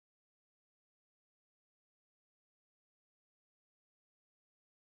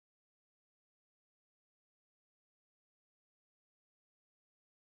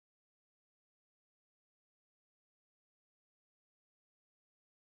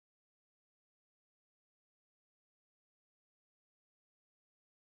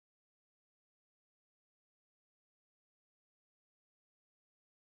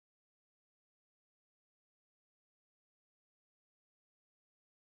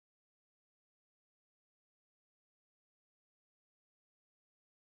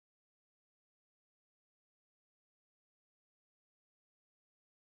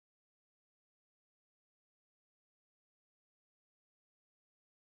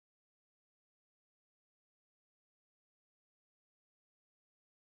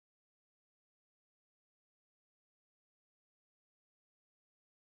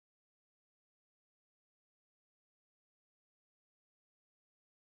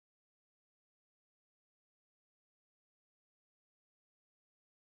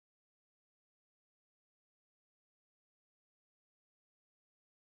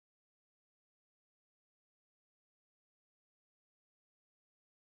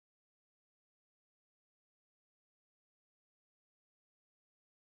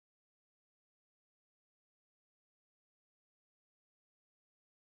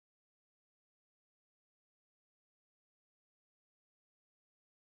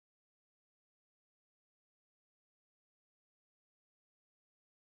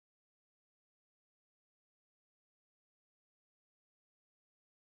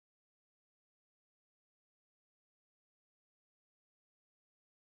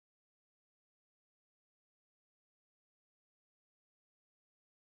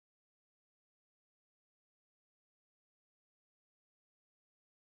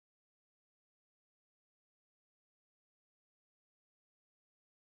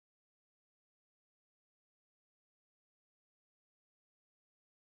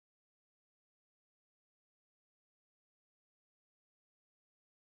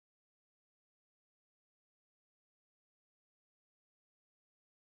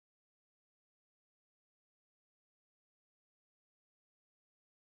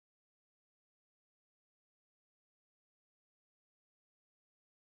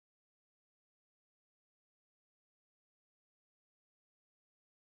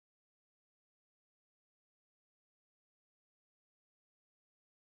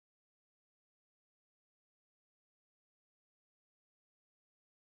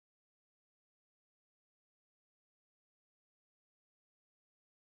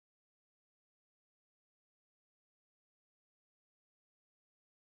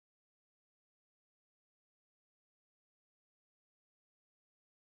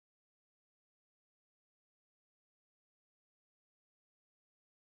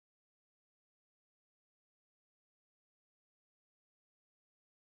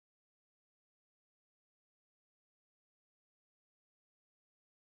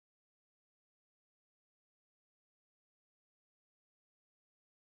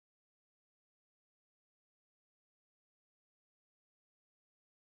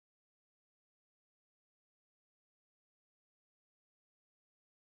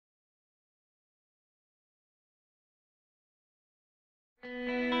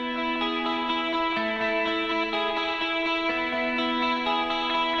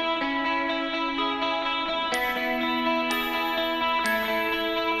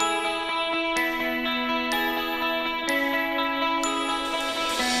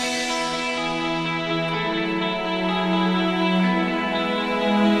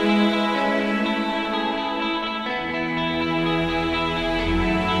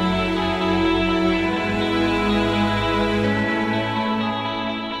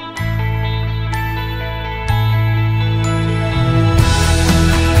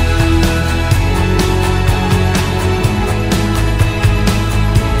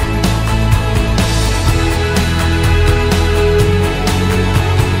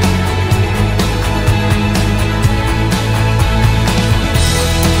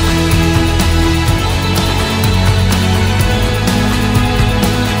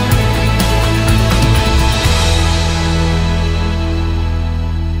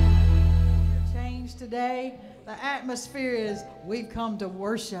today. The atmosphere is we've come to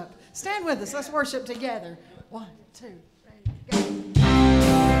worship. Stand with us. Let's worship together. 1, 2, 3, go.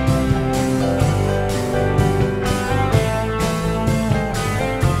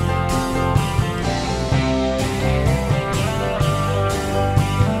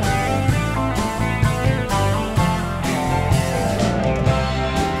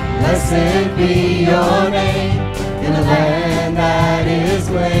 Blessed be your name in a land that is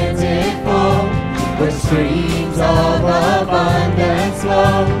plentiful, where streams of abundance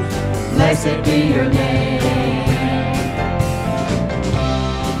flow. Blessed be your name.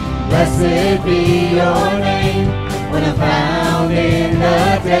 Blessed be your name when I'm found in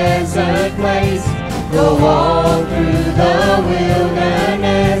the desert place. Go walk through the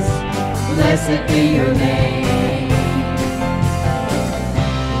wilderness. Blessed be your name.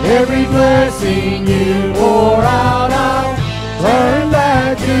 Every blessing you pour out, I'll turn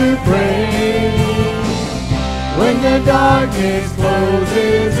back to praise. When the darkness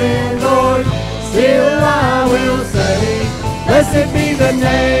closes in, Lord, still I will say, blessed be the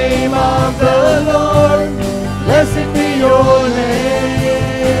name of the Lord. Blessed be your name.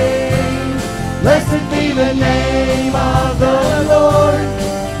 Blessed be the name of the Lord.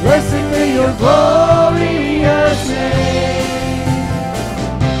 Blessed be your glorious name.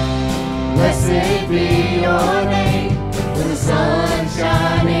 Blessed be your name when the sun's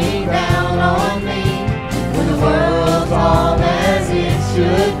shining down on me, when the world's all as it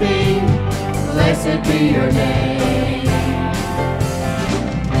should be. Blessed be your name.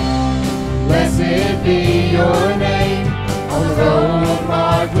 Blessed be your name on the road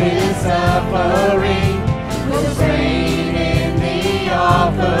marked with suffering, with the rain in the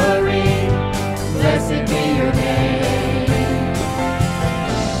offering. Blessed be your name.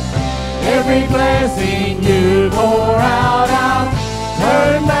 Every blessing you pour out, I'll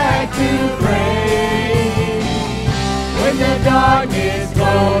turn back to praise. When the darkness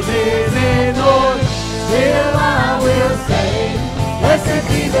closes in, Lord, still I will say, blessed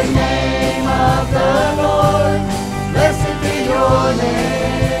be the name of the Lord. Blessed be your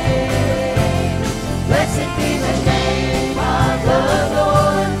name. Blessed be the name of the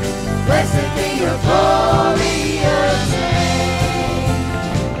Lord. Blessed be your glorious name.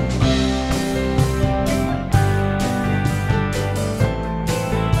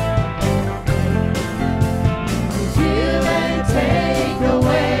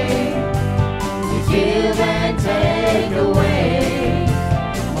 Take away,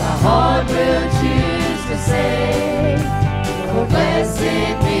 my heart will choose to say, oh,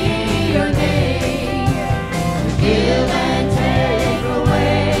 blessed be your name. You give and take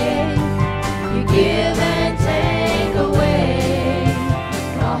away, you give and take away,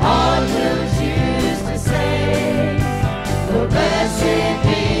 my heart will choose to say, oh, blessed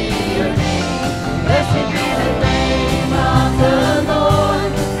be your name. Blessed be the name of the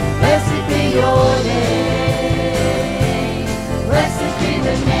Lord. Blessed be your name.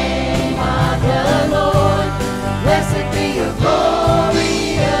 The name of the Lord. Blessed be your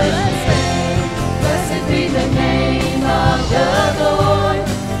glorious name. Blessed be the name of the Lord.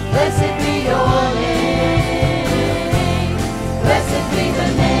 Blessed be your name. Blessed be the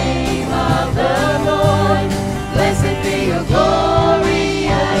name of the Lord. Blessed be your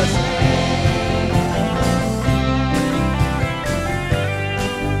glorious name.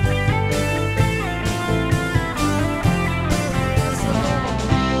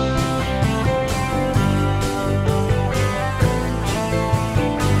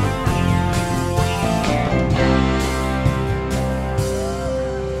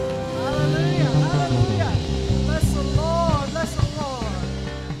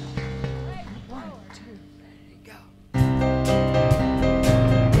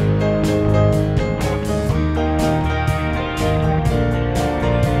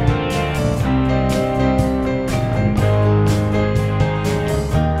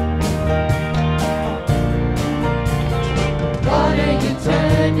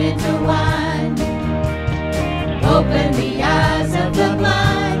 Into wine, open the eyes of the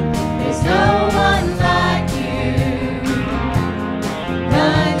blind. There's no one like you,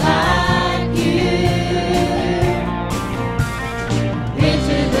 none like you.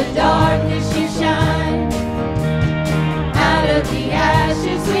 Into the darkness you shine, out of the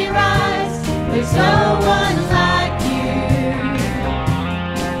ashes we rise. There's no one like you,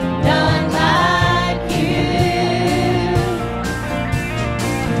 none like you.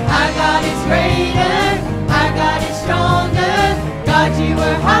 Our God is greater, our God is stronger. God, you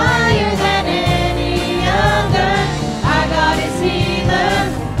are higher than any other. Our God is healer,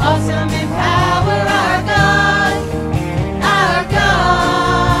 awesome in power. Our God, our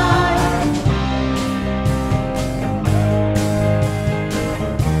God.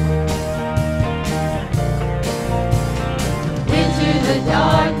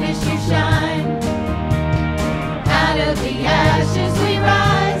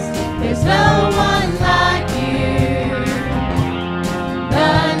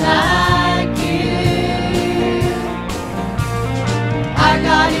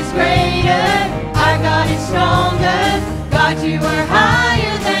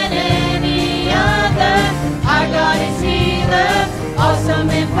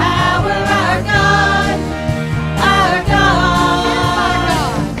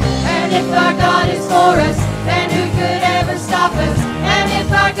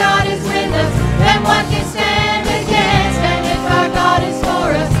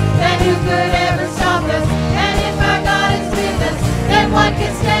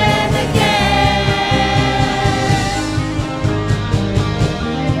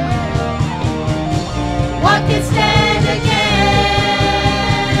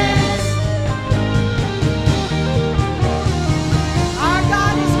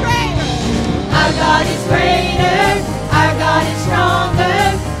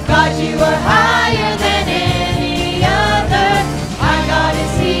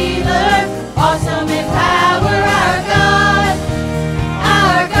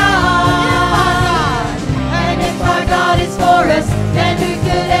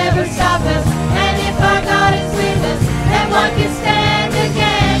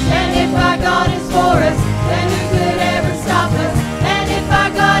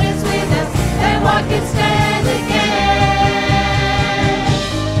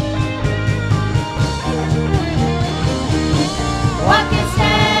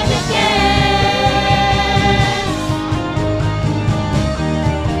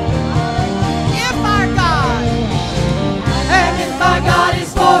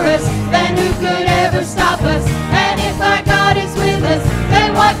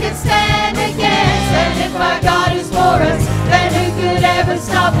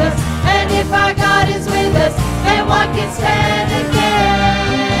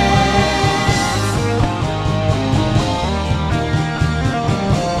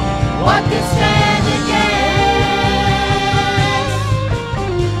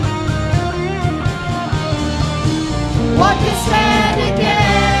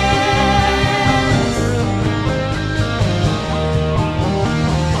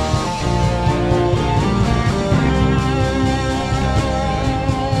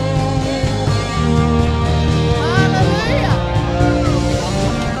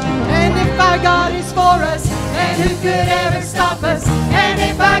 who could ever stop us? And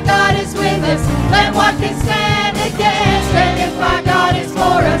if our God is with us, then what can stand against? And if our God is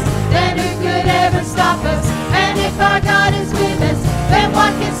for us, then who could ever stop us? And if our God is with us, then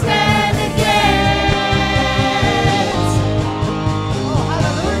what can stand against? Oh,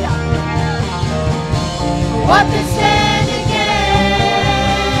 hallelujah. What can stand against?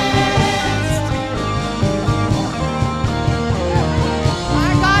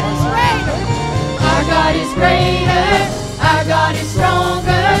 Our God is greater. Our God is greater. Our God is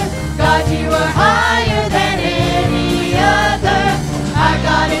stronger. God, you are higher than any other. Our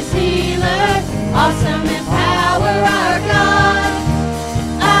God is healer, awesome in power. Our God,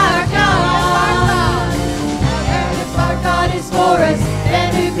 our God. And if our God is for us, then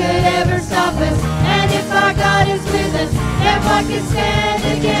who could ever stop us? And if our God is with us, then what can stand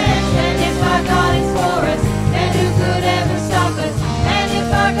against? And if our God is for us, then who could ever stop us? And if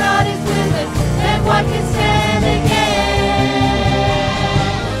our God is with us, then what can stand against?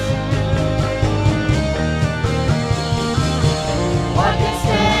 What can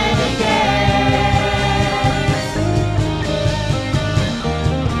stand against?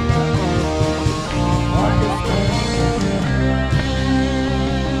 What can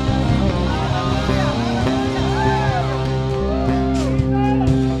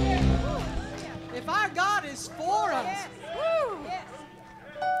If our God is for us, woo,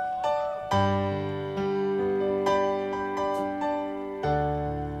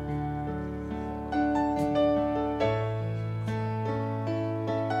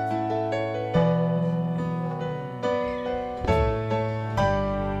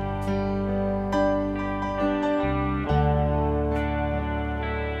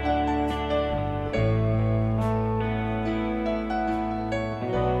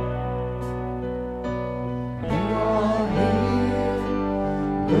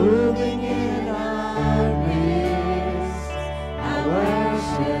 moving in our midst. I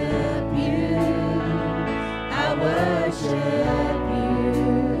worship you. I worship you.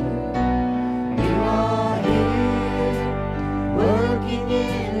 You are here, working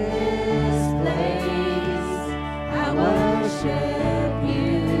in this place. I worship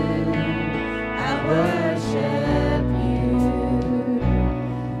you. I worship you.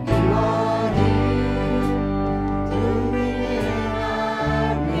 You are here, moving in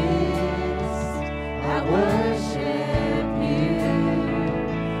our midst. I worship you.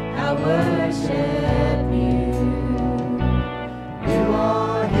 I worship you. You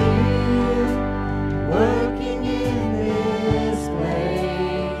are here, working in this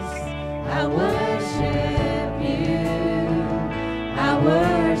place. I worship you. I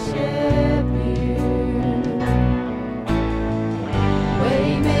worship you.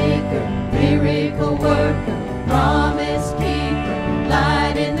 Waymaker, miracle worker, promise keeper,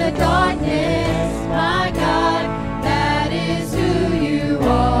 light in the darkness, my God, that is who you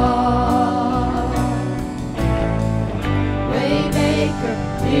are. Waymaker,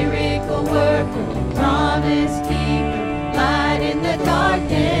 miracle worker, promise keeper, light in the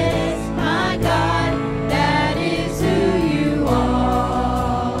darkness, my God, that is who you are.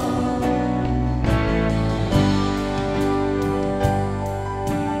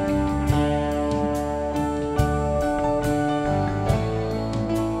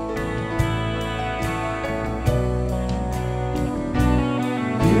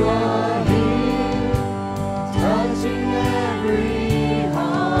 You are here, touching every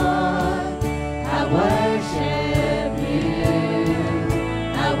heart. I worship you.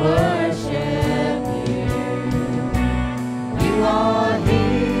 I worship you. You are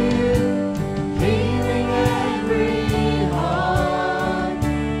here, healing every heart.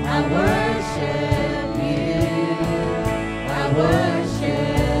 I worship you. I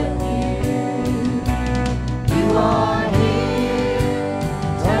worship you. You are here,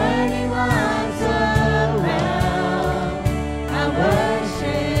 turning lives around. I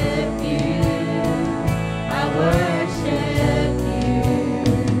worship you. I worship you.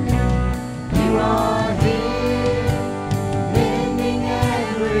 You are here, mending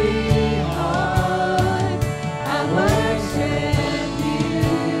every heart. I worship you.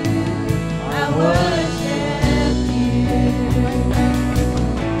 I worship you.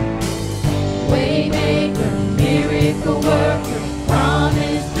 Waymaker, miracle worker,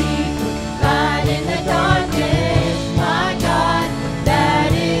 promise keeper, light in the darkness, my God,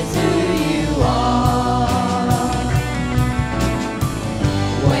 that is who you are.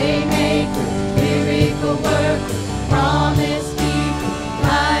 Waymaker, miracle worker, promise keeper,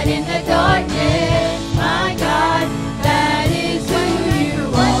 light in the darkness, my God, that is who you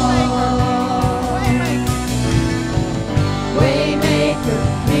are. Waymaker,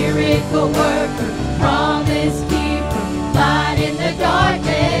 miracle worker, promise keeper,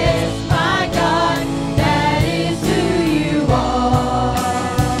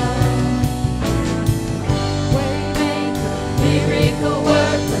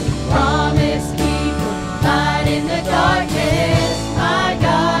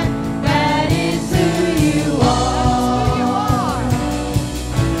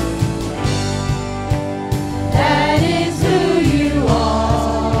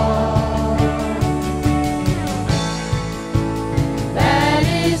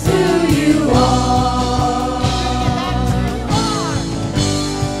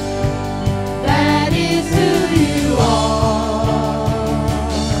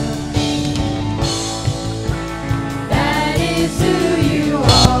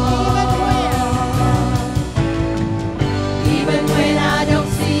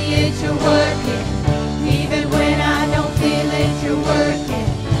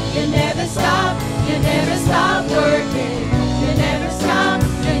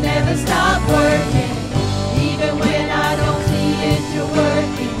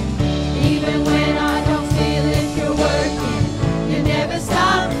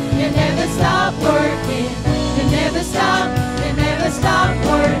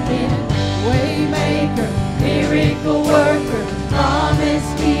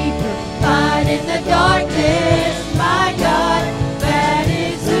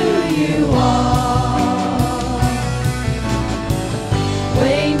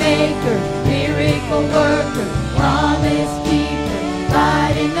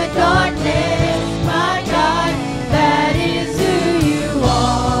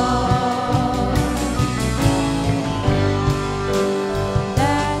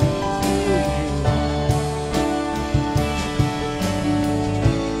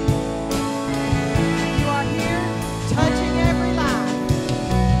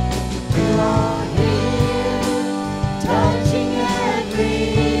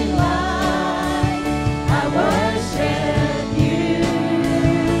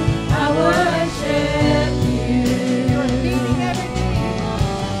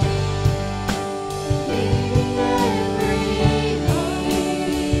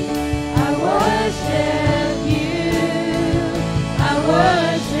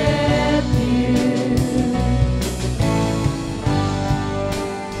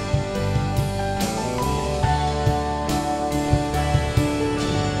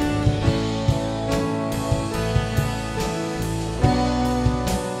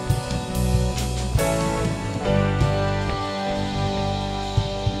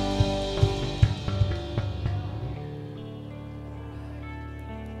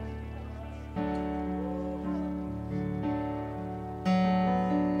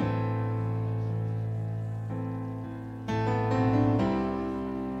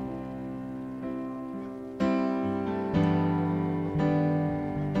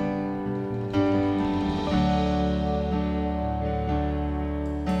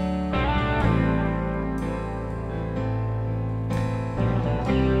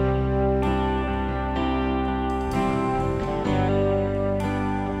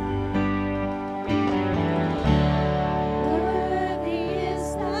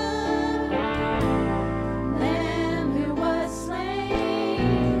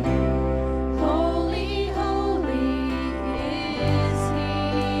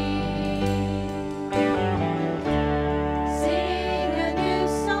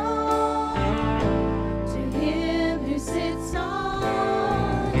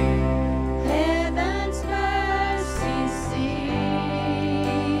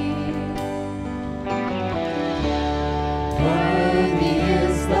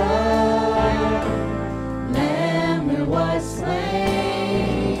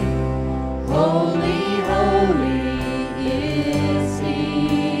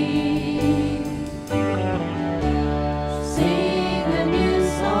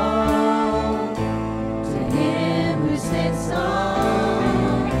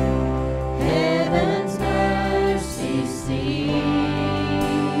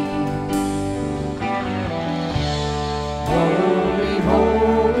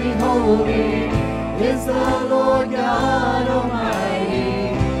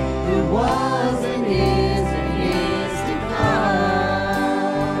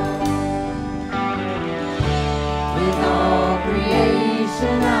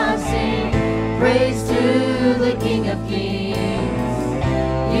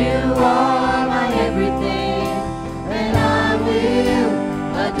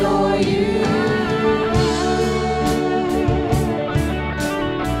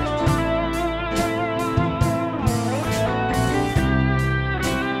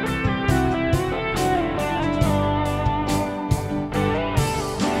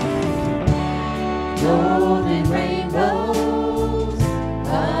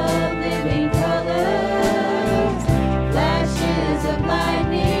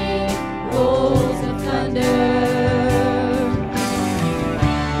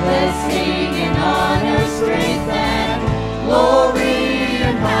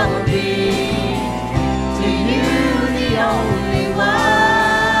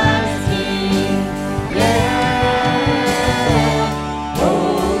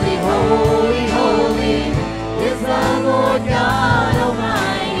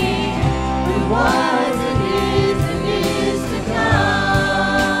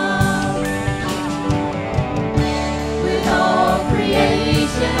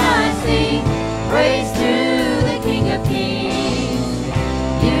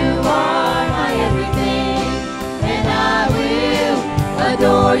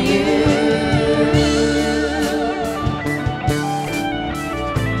 adore you.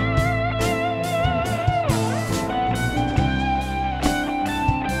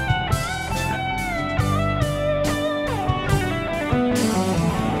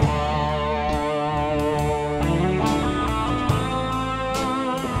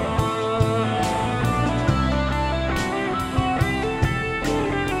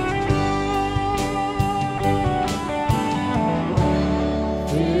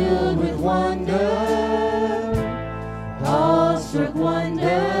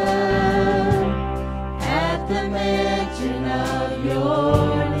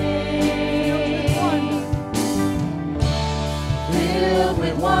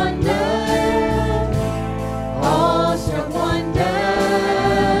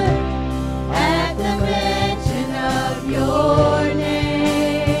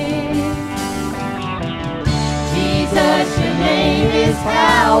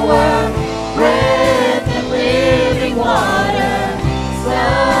 Power, breath and living water,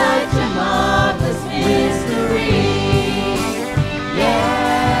 such a marvelous mystery.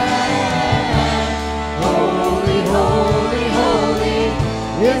 Yeah, holy, holy, holy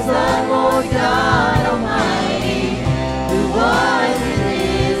is the Lord God Almighty, who was and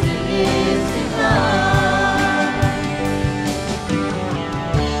is to come.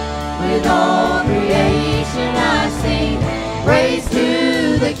 With all creation I sing praise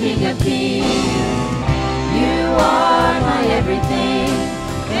to the King of Kings. You are my everything,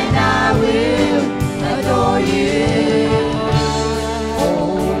 and I will adore you.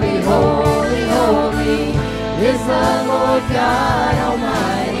 Holy, holy, holy is the Lord God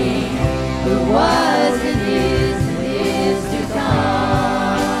Almighty, who was and is to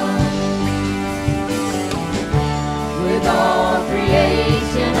come. With all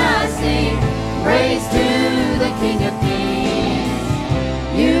creation I sing praise to the King of Kings.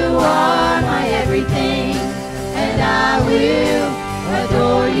 You are my everything, and I will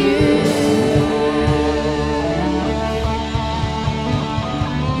adore you.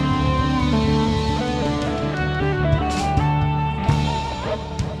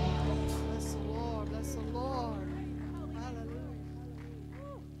 Bless the Lord, bless the Lord. Hallelujah.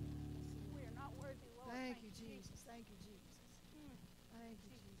 Thank you, Jesus. Thank you, Jesus. Thank you,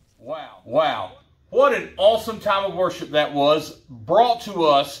 Jesus. Wow. Wow. What an awesome time of worship that was, brought to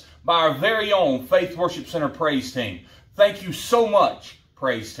us by our very own Faith Worship Center praise team. Thank you so much,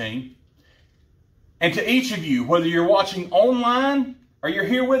 praise team. And to each of you, whether you're watching online or you're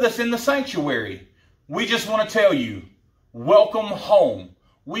here with us in the sanctuary, we just want to tell you, welcome home.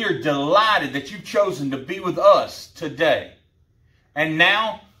 We are delighted that you've chosen to be with us today. And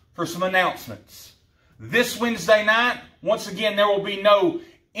now for some announcements. This Wednesday night, once again, there will be no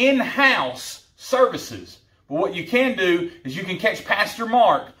in-house services. But what you can do is you can catch Pastor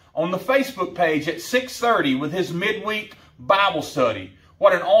Mark on the Facebook page at 6:30 with his midweek Bible study.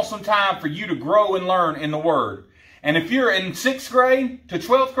 What an awesome time for you to grow and learn in the Word. And if you're in 6th grade to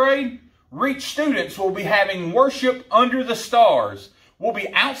 12th grade, Reach students will be having worship under the stars. We'll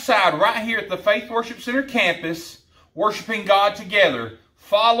be outside right here at the Faith Worship Center campus, worshiping God together,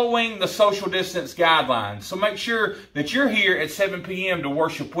 following the social distance guidelines. So make sure that you're here at 7 p.m. to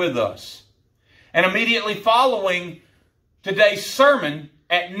worship with us. And immediately following today's sermon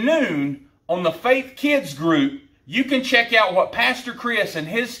at noon on the Faith Kids group, you can check out what Pastor Chris and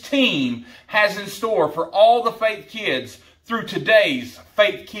his team has in store for all the Faith Kids through today's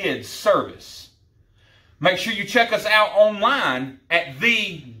Faith Kids service. Make sure you check us out online at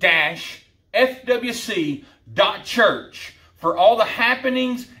the-fwc.church for all the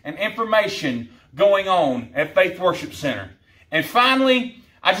happenings and information going on at Faith Worship Center. And finally,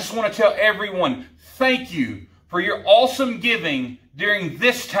 I just want to tell everyone, thank you for your awesome giving during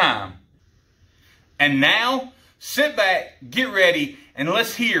this time. And now, sit back, get ready, and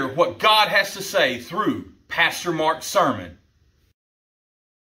let's hear what God has to say through Pastor Mark's sermon.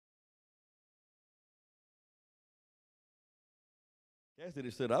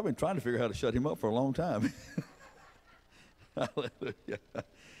 Cassidy said, I've been trying to figure out how to shut him up for a long time. Hallelujah.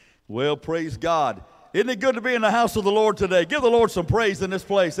 Well, praise God. Isn't it good to be in the house of the Lord today? Give the Lord some praise in this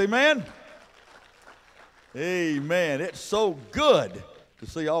place. Amen? Amen. It's so good to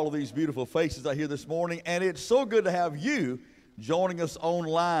see all of these beautiful faces out here this morning, and it's so good to have you joining us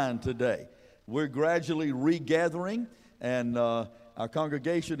online today. We're gradually regathering, and our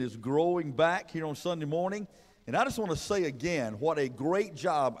congregation is growing back here on Sunday morning. And I just want to say again what a great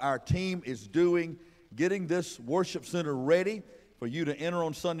job our team is doing getting this worship center ready for you to enter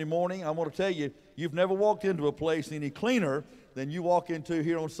on Sunday morning. I want to tell you, you've never walked into a place any cleaner than you walk into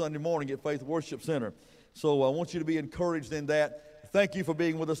here on Sunday morning at Faith Worship Center. So I want you to be encouraged in that. thank you for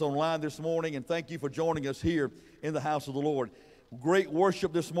being with us online this morning, and thank you for joining us here in the house of the Lord. Great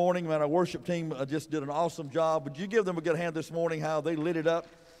worship this morning. Man, our worship team just did an awesome job. Would you give them a good hand this morning, how they lit it up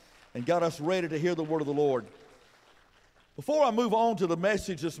and got us ready to hear the word of the Lord? Before I move on to the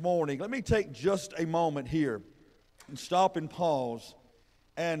message this morning, let me take just a moment here and stop and pause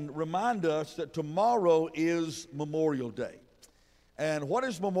and remind us that tomorrow is Memorial Day. And what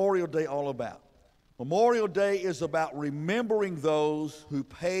is Memorial Day all about? Memorial Day is about remembering those who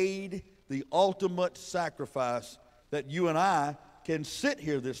paid the ultimate sacrifice that you and I can sit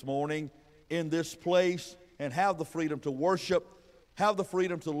here this morning in this place and have the freedom to worship, have the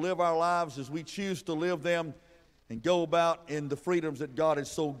freedom to live our lives as we choose to live them, and go about in the freedoms that God has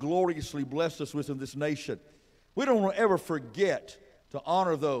so gloriously blessed us with in this nation. We don't ever forget to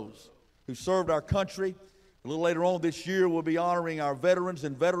honor those who served our country. A little later on this year, we'll be honoring our veterans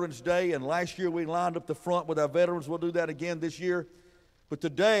in Veterans Day, and last year we lined up the front with our veterans. We'll do that again this year. But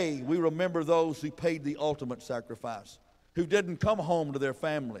today, we remember those who paid the ultimate sacrifice, who didn't come home to their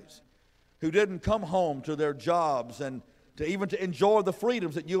families, who didn't come home to their jobs and even to enjoy the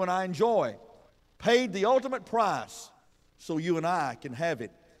freedoms that you and I enjoy, paid the ultimate price so you and I can have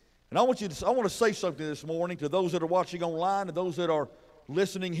it. And I want to say something this morning to those that are watching online and those that are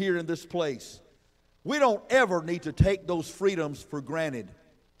listening here in this place. We don't ever need to take those freedoms for granted.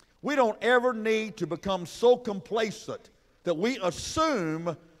 We don't ever need to become so complacent that we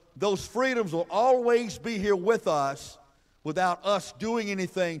assume those freedoms will always be here with us without us doing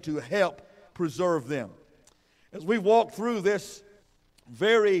anything to help preserve them. As we walk through this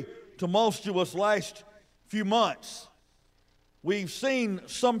very tumultuous last few months, we've seen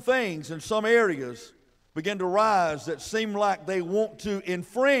some things in some areas begin to rise that seem like they want to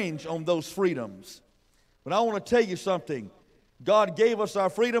infringe on those freedoms. But I want to tell you something. God gave us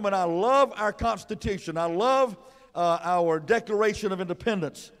our freedom, and I love our Constitution. I love our Declaration of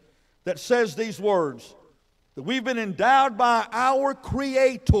Independence that says these words, that we've been endowed by our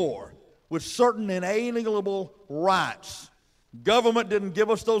Creator with certain inalienable rights. Government didn't give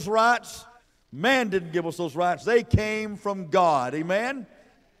us those rights. Man didn't give us those rights. They came from God. Amen?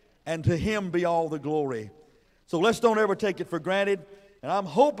 And to Him be all the glory. So let's don't ever take it for granted. And I'm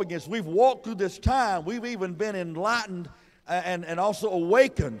hoping as we've walked through this time, we've even been enlightened and also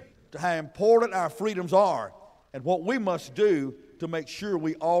awakened to how important our freedoms are and what we must do to make sure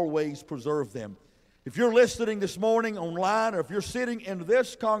we always preserve them. If you're listening this morning online, or if you're sitting in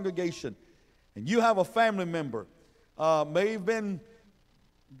this congregation and you have a family member, may have been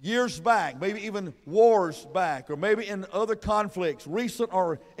years back, maybe even wars back, or maybe in other conflicts, recent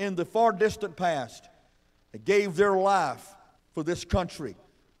or in the far distant past, that gave their life for this country.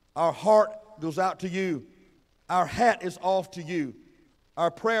 Our heart goes out to you. Our hat is off to you.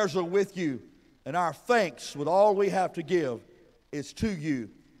 Our prayers are with you. And our thanks with all we have to give is to you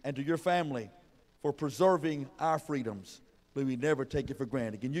and to your family for preserving our freedoms. May we never take it for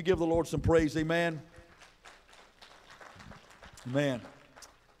granted. Can you give the Lord some praise? Amen? Amen.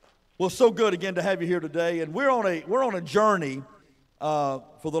 Well, so good again to have you here today. And we're on a journey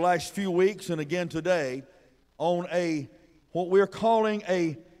for the last few weeks and again today on what we're calling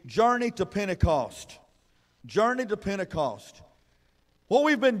a journey to Pentecost. Journey to Pentecost. What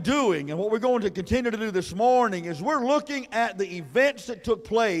we've been doing and what we're going to continue to do this morning is we're looking at the events that took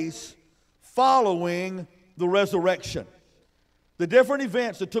place following the resurrection. The different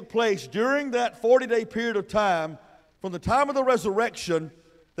events that took place during that 40-day period of time from the time of the resurrection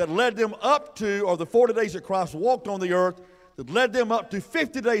that led them up to, or the 40 days that Christ walked on the earth, that led them up to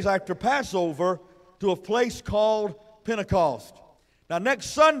 50 days after Passover to a place called Pentecost. Now, next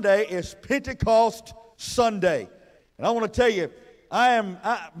Sunday is Pentecost Sunday. And I want to tell you, I'm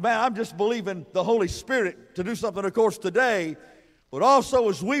just believing the Holy Spirit to do something, of course, today, but also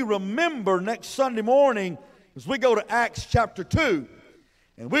as we remember next Sunday morning, as we go to Acts chapter 2,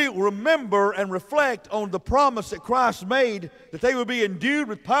 and we remember and reflect on the promise that Christ made that they would be endued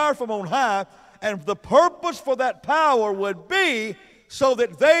with power from on high, and the purpose for that power would be so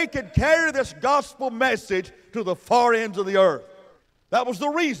that they could carry this gospel message to the far ends of the earth. That was the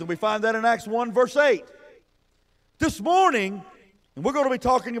reason. We find that in Acts 1, verse 8. This morning, and we're going to be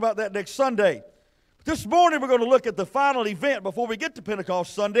talking about that next Sunday. This morning, we're going to look at the final event before we get to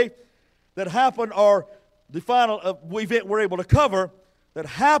Pentecost Sunday that happened, or the final event we're able to cover that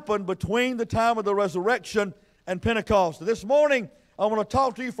happened between the time of the resurrection and Pentecost. This morning, I want to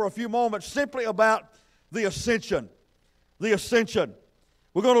talk to you for a few moments simply about the Ascension. The Ascension.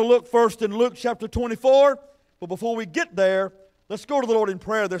 We're going to look first in Luke chapter 24, but before we get there, let's go to the Lord in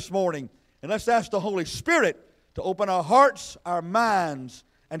prayer this morning, and let's ask the Holy Spirit to open our hearts, our minds,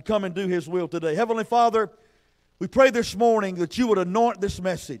 and come and do His will today. Heavenly Father, We pray this morning that you would anoint this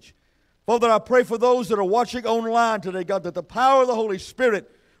message. Father, I pray for those that are watching online today, God, that the power of the Holy Spirit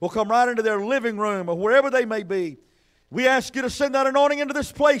will come right into their living room or wherever they may be. We ask you to send that anointing into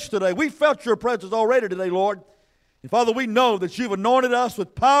this place today. We felt your presence already today, Lord. And Father, we know that you've anointed us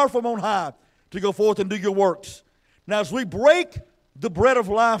with power from on high to go forth and do your works. Now, as we break the bread of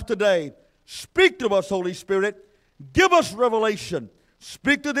life today, speak to us, Holy Spirit. Give us revelation.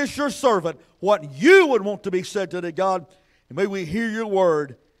 Speak to this, your servant, what you would want to be said today, God. And may we hear your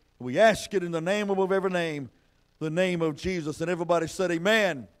word. We ask it in the name above every name, the name of Jesus. And everybody said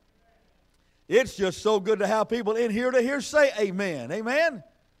amen. It's just so good to have people in here to hear say amen. Amen.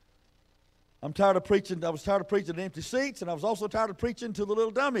 I'm tired of preaching. I was tired of preaching to empty seats, and I was also tired of preaching to the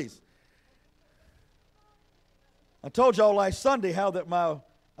little dummies. I told y'all last Sunday how that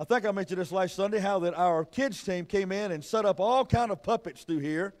I think I mentioned this last Sunday, how that our kids team came in and set up all kind of puppets through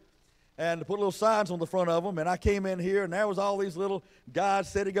here and put little signs on the front of them. And I came in here, and there was all these little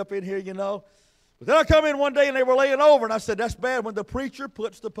guys sitting up in here, you know. But then I come in one day, and they were laying over, and I said, that's bad when the preacher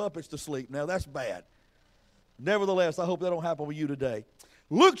puts the puppets to sleep. Now, that's bad. Nevertheless, I hope that don't happen with you today.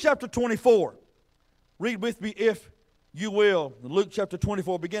 Luke chapter 24. Read with me if you will. Luke chapter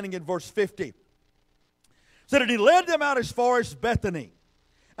 24, beginning in verse 50. Said that he led them out as far as Bethany,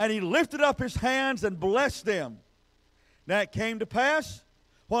 and he lifted up his hands and blessed them. Now it came to pass,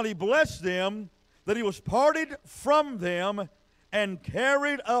 while he blessed them, that he was parted from them and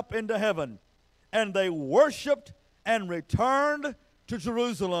carried up into heaven. And they worshiped and returned to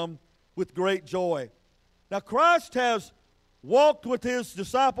Jerusalem with great joy. Now Christ has walked with his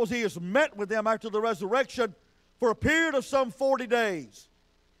disciples. He has met with them after the resurrection for a period of some 40 days.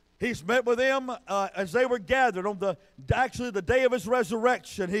 He's met with them as they were gathered on the day of his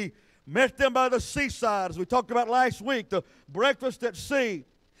resurrection. He met them by the seaside, as we talked about last week, the breakfast at sea.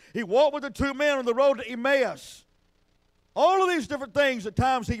 He walked with the two men on the road to Emmaus. All of these different things, at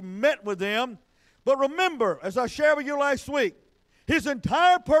times he met with them. But remember, as I shared with you last week, his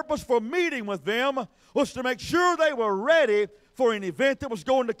entire purpose for meeting with them was to make sure they were ready for an event that was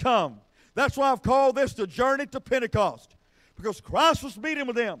going to come. That's why I've called this the journey to Pentecost, because Christ was meeting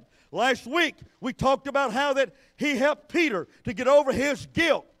with them. Last week, we talked about how that he helped Peter to get over his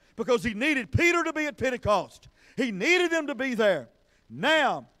guilt because he needed Peter to be at Pentecost. He needed them to be there.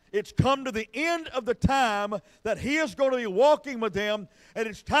 Now, it's come to the end of the time that he is going to be walking with them, and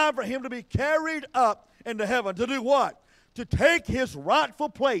it's time for him to be carried up into heaven. To do what? To take his rightful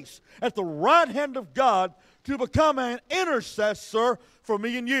place at the right hand of God to become an intercessor for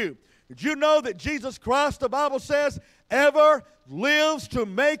me and you. Did you know that Jesus Christ, the Bible says, ever lives to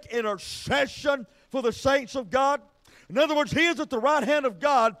make intercession for the saints of God? In other words, he is at the right hand of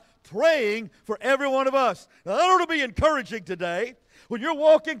God praying for every one of us. Now, that ought to be encouraging today. When you're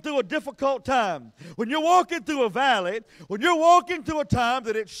walking through a difficult time, when you're walking through a valley, when you're walking through a time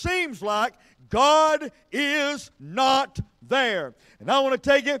that it seems like God is not there. And I want to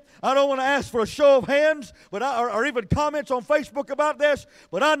take it, I don't want to ask for a show of hands or even comments on Facebook about this,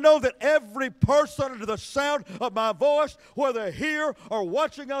 but I know that every person under the sound of my voice, whether here or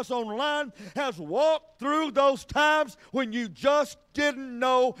watching us online, has walked through those times when you just didn't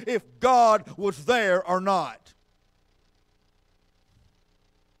know if God was there or not.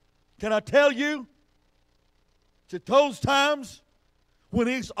 Can I tell you, it's at those times when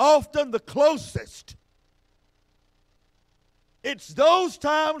he's often the closest. It's those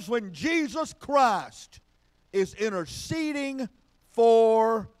times when Jesus Christ is interceding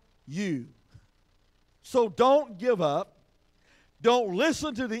for you. So don't give up. Don't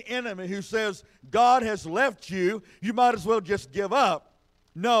listen to the enemy who says God has left you. You might as well just give up.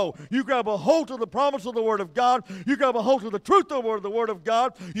 No, you grab a hold of the promise of the Word of God. You grab a hold of the truth of the Word of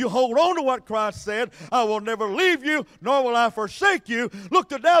God. You hold on to what Christ said. I will never leave you, nor will I forsake you. Look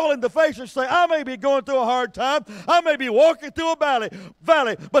the devil in the face and say, I may be going through a hard time. I may be walking through a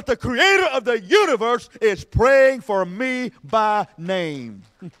valley, but the Creator of the universe is praying for me by name.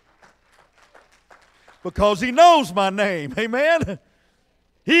 Because he knows my name. Amen?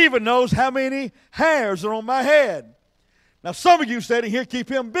 He even knows how many hairs are on my head. Now, some of you said here, keep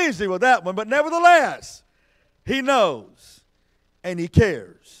him busy with that one, but nevertheless, he knows and he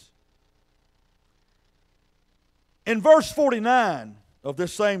cares. In verse 49 of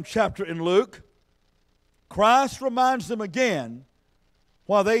this same chapter in Luke, Christ reminds them again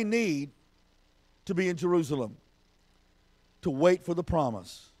why they need to be in Jerusalem, to wait for the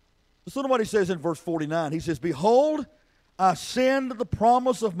promise. Listen to what he says in verse 49. He says, Behold, I send the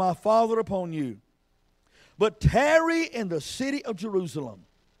promise of my Father upon you. But tarry in the city of Jerusalem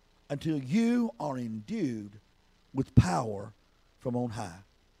until you are endued with power from on high.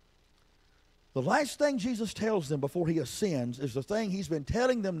 The last thing Jesus tells them before he ascends is the thing he's been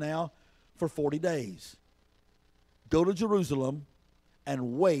telling them now for 40 days. Go to Jerusalem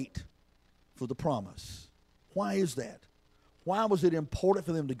and wait for the promise. Why is that? Why was it important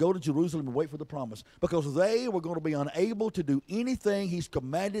for them to go to Jerusalem and wait for the promise? Because they were going to be unable to do anything he's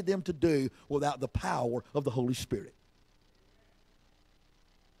commanded them to do without the power of the Holy Spirit.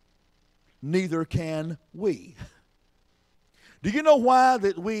 Neither can we. Do you know why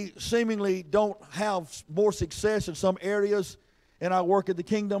that we seemingly don't have more success in some areas in our work at the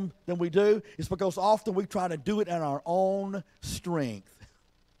kingdom than we do? It's because often we try to do it in our own strength.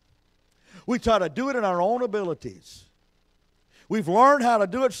 We try to do it in our own abilities. We've learned how to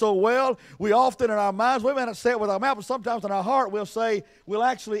do it so well, we often in our minds, we may not say it with our mouth, but sometimes in our heart we'll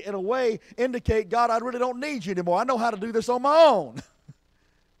actually in a way indicate, God, I really don't need you anymore. I know how to do this on my own.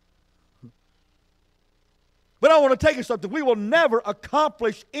 But I want to tell you something. We will never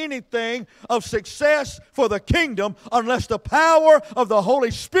accomplish anything of success for the kingdom unless the power of the Holy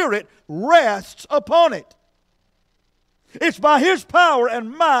Spirit rests upon it. It's by His power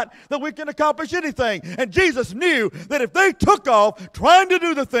and might that we can accomplish anything. And Jesus knew that if they took off trying to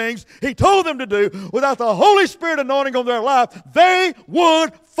do the things He told them to do without the Holy Spirit anointing on their life, they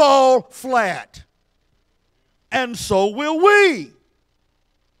would fall flat. And so will we.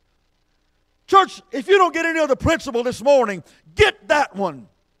 Church, if you don't get any other principle this morning, get that one.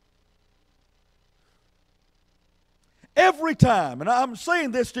 Every time, and I'm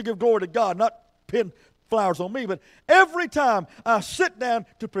saying this to give glory to God, not pin flowers on me, but every time I sit down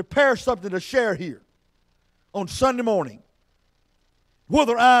to prepare something to share here on Sunday morning,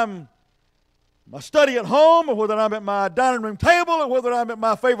 whether I'm my study at home or whether I'm at my dining room table or whether I'm at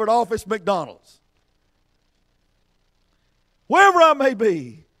my favorite office, McDonald's, wherever I may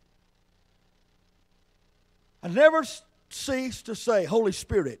be, I never cease to say, Holy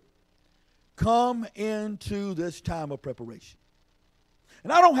Spirit, come into this time of preparation.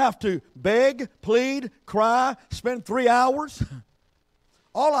 And I don't have to beg, plead, cry, spend 3 hours.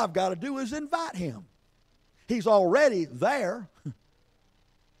 All I've got to do is invite Him. He's already there.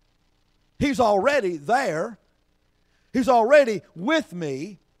 He's already there. He's already with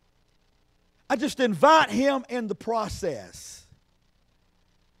me. I just invite Him in the process.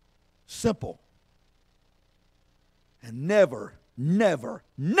 Simple. And never, never,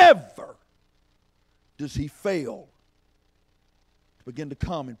 never does He fail to begin to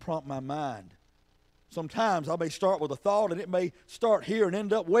come and prompt my mind. Sometimes I may start with a thought and it may start here and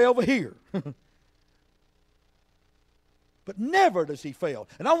end up way over here. But never does He fail.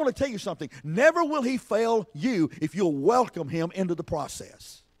 And I want to tell you something. Never will He fail you if you'll welcome Him into the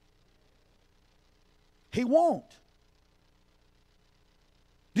process. He won't.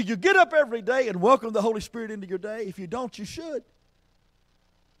 Do you get up every day and welcome the Holy Spirit into your day? If you don't, you should.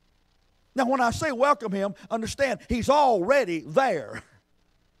 Now, when I say welcome Him, understand He's already there.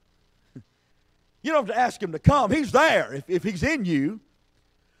 You don't have to ask Him to come. He's there if He's in you.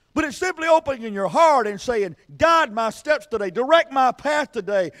 But it's simply opening your heart and saying, guide my steps today. Direct my path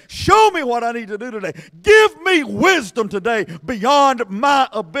today. Show me what I need to do today. Give me wisdom today beyond my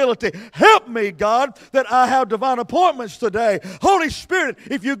ability. Help me, God, that I have divine appointments today. Holy Spirit,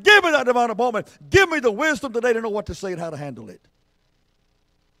 if you give me that divine appointment, give me the wisdom today to know what to say and how to handle it.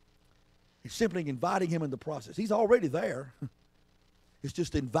 It's simply inviting Him in the process. He's already there. It's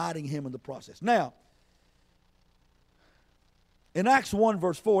just inviting Him in the process. Now, in Acts 1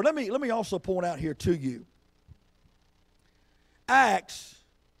 verse 4, let me also point out here to you. Acts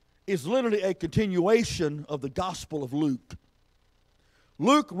is literally a continuation of the Gospel of Luke.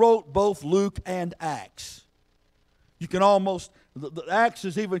 Luke wrote both Luke and Acts. You can almost, the Acts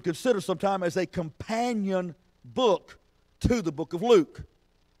is even considered sometimes as a companion book to the book of Luke.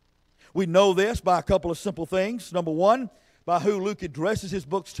 We know this by a couple of simple things. Number one, by who Luke addresses his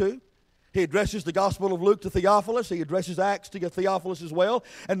books to. He addresses the Gospel of Luke to Theophilus. He addresses Acts to Theophilus as well,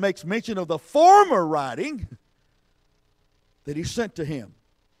 and makes mention of the former writing that he sent to him.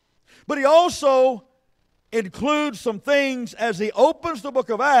 But he also includes some things as he opens the book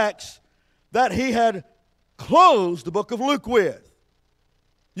of Acts that he had closed the book of Luke with.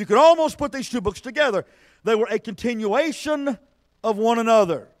 You could almost put these two books together. They were a continuation of one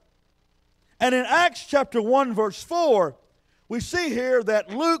another. And in Acts chapter 1 verse 4, we see here that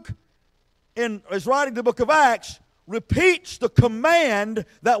Luke, in his writing the book of Acts, repeats the command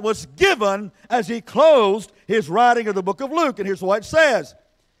that was given as he closed his writing of the book of Luke. And here's what it says. It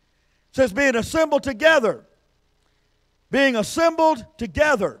says, being assembled together,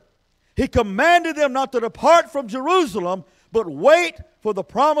 he commanded them not to depart from Jerusalem, but wait for the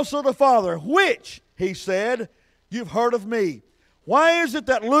promise of the Father, which, he said, you've heard of me. Why is it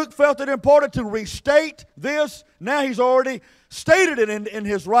that Luke felt it important to restate this? Now he's already stated it in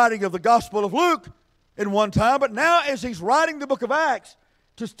his writing of the Gospel of Luke in one time, but now as he's writing the book of Acts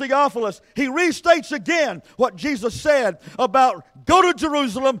to Theophilus, he restates again what Jesus said about go to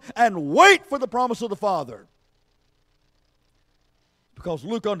Jerusalem and wait for the promise of the Father. Because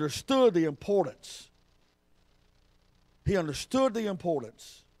Luke understood the importance. He understood the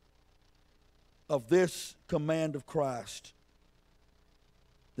importance of this command of Christ,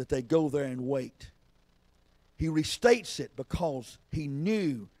 that they go there and wait. He restates it because he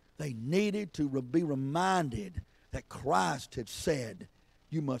knew they needed to be reminded that Christ had said,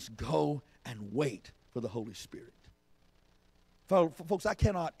 you must go and wait for the Holy Spirit. Folks, I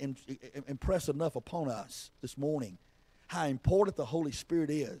cannot impress enough upon us this morning how important the Holy Spirit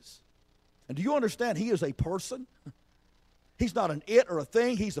is. And do you understand he is a person? He's not an it or a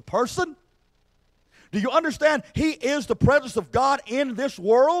thing. He's a person. Do you understand he is the presence of God in this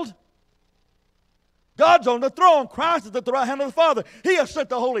world? God's on the throne. Christ is at the right hand of the Father. He has sent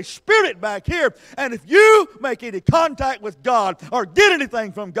the Holy Spirit back here. And if you make any contact with God or get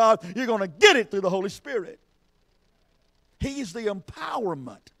anything from God, you're going to get it through the Holy Spirit. He's the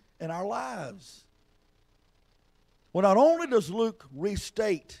empowerment in our lives. Well, not only does Luke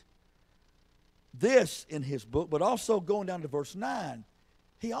restate this in his book, but also going down to verse 9,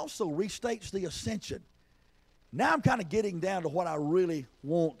 he also restates the ascension. Now I'm kind of getting down to what I really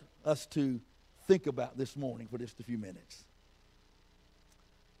want us to think about this morning for just a few minutes.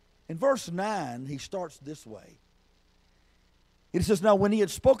 In verse 9, he starts this way. It says, now when he had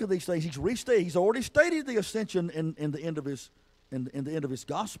spoken these things, he's already stated the ascension in the end of his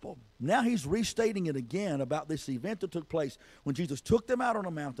gospel. Now he's restating it again about this event that took place when Jesus took them out on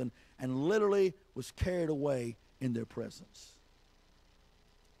a mountain and literally was carried away in their presence.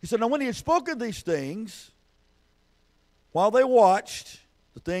 He said, now when he had spoken these things, while they watched,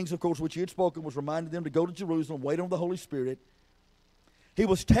 the things, of course, which he had spoken was reminding them to go to Jerusalem, wait on the Holy Spirit. He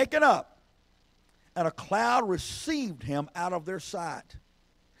was taken up, and a cloud received him out of their sight.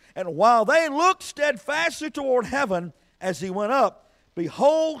 And while they looked steadfastly toward heaven as he went up,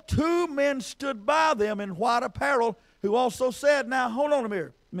 behold, two men stood by them in white apparel, who also said, now hold on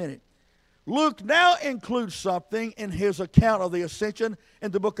a minute. Luke now includes something in his account of the ascension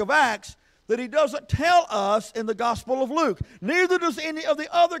in the book of Acts that he doesn't tell us in the Gospel of Luke. Neither does any of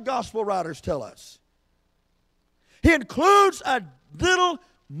the other Gospel writers tell us. He includes a little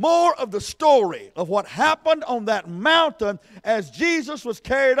more of the story of what happened on that mountain as Jesus was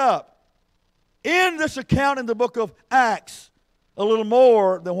carried up in this account in the book of Acts, a little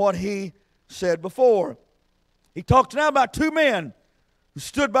more than what he said before. He talks now about two men who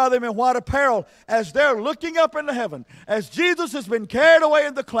stood by them in white apparel as they're looking up into heaven. As Jesus has been carried away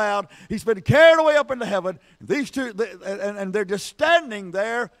in the cloud, he's been carried away up into heaven. These two, and they're just standing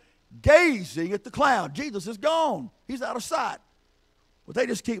there gazing at the cloud. Jesus is gone. He's out of sight. But they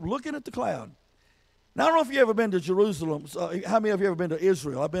just keep looking at the cloud. Now, I don't know if you've ever been to Jerusalem. How many of you have ever been to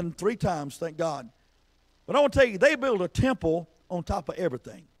Israel? I've been 3 times, thank God. But I want to tell you, they build a temple on top of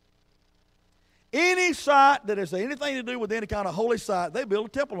everything. Any site that has anything to do with any kind of holy site, they build a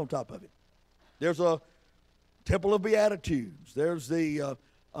temple on top of it. There's a temple of Beatitudes. There's the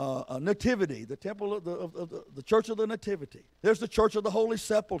Nativity, the temple of the Church of the Nativity. There's the Church of the Holy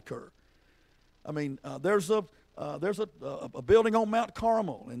Sepulchre. I mean, there's a building on Mount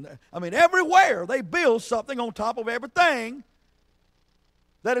Carmel. And I mean, everywhere they build something on top of everything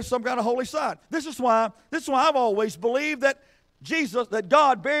that is some kind of holy site. This is why I've always believed that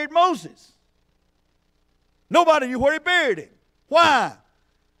God buried Moses. Nobody knew where he buried him. Why?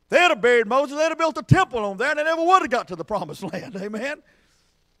 They'd have buried Moses, they'd have built a temple on there, and they never would have got to the promised land. Amen?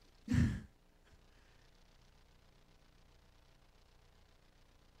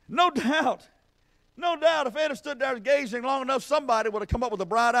 No doubt, if they'd have stood there gazing long enough, somebody would have come up with a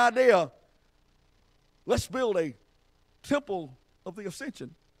bright idea. Let's build a temple of the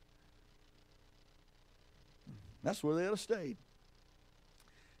Ascension. That's where they'd have stayed.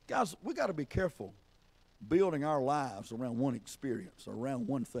 Guys, we got to be careful building our lives around one experience or around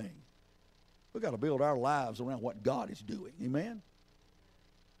one thing. We've got to build our lives around what God is doing. Amen?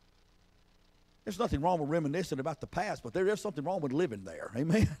 There's nothing wrong with reminiscing about the past, but there is something wrong with living there.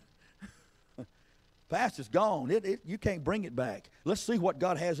 Amen? Past is gone. You can't bring it back. Let's see what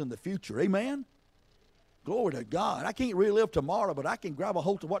God has in the future. Amen? Glory to God. I can't relive tomorrow, but I can grab a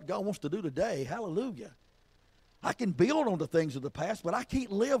hold of what God wants to do today. Hallelujah. I can build on the things of the past, but I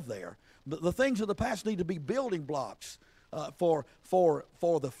can't live there. The things of the past need to be building blocks for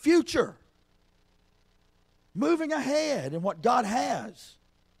the future. Moving ahead in what God has.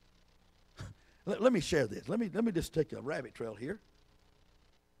 Let me share this. Let me just take a rabbit trail here.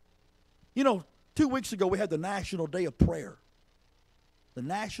 You know, 2 weeks ago we had the National Day of Prayer. The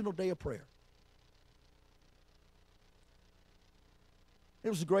National Day of Prayer. It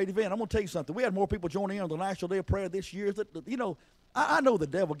was a great event. I'm going to tell you something. We had more people joining in on the National Day of Prayer this year. You know, I know the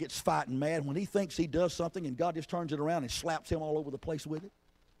devil gets fighting mad when he thinks he does something and God just turns it around and slaps him all over the place with it.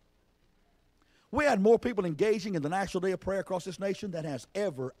 We had more people engaging in the National Day of Prayer across this nation than has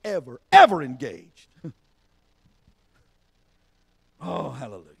ever engaged. Oh,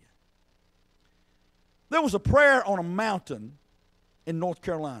 hallelujah. There was a prayer on a mountain in North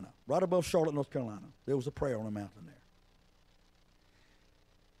Carolina, right above Charlotte, North Carolina. There was a prayer on a mountain there.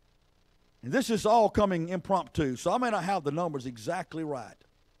 And this is all coming impromptu, so I may not have the numbers exactly right.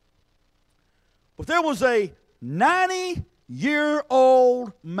 But there was a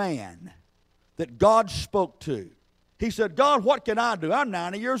 90-year-old man that God spoke to. He said, God, what can I do? I'm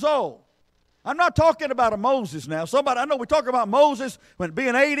 90 years old. I'm not talking about a Moses now. I know we talk about Moses when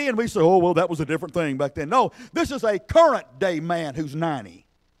being 80 and we say, oh, well, that was a different thing back then. No, this is a current day man who's 90.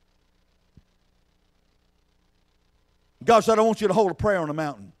 God said, I want you to hold a prayer on the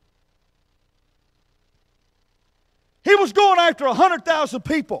mountain. He was going after 100,000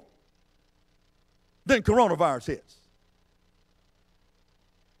 people. Then coronavirus hits.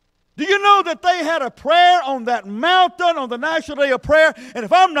 Do you know that they had a prayer on that mountain on the National Day of Prayer? And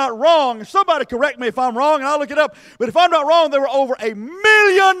if I'm not wrong, somebody correct me if I'm wrong and I'll look it up, but if I'm not wrong, there were over 1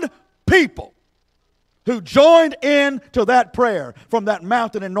 million people who joined in to that prayer from that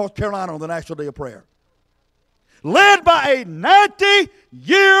mountain in North Carolina on the National Day of Prayer. Led by a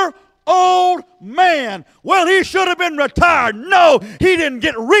 90-year-old man. Well, he should have been retired. No, he didn't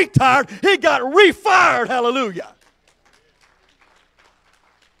get retired. He got refired. Hallelujah.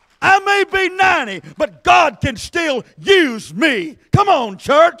 I may be 90, but God can still use me. Come on,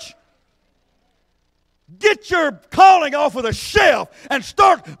 church. Get your calling off of the shelf and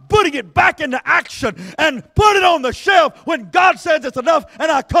start putting it back into action and put it on the shelf when God says it's enough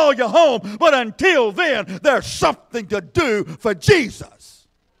and I call you home. But until then, there's something to do for Jesus.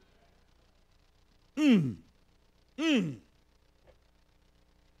 Two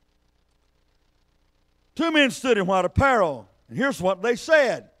men stood in white apparel, and here's what they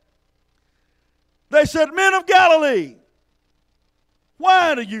said. They said, Men of Galilee,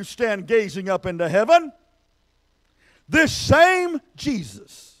 why do you stand gazing up into heaven? This same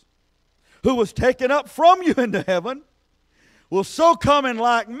Jesus who was taken up from you into heaven will so come in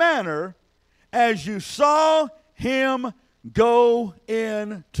like manner as you saw him go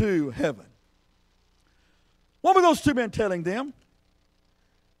into heaven. What were those two men telling them?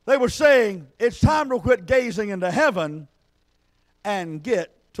 They were saying, it's time to quit gazing into heaven and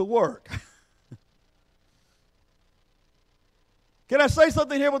get to work. Can I say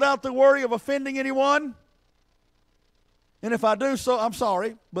something here without the worry of offending anyone? And if I do so, I'm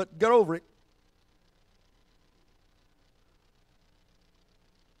sorry, but get over it.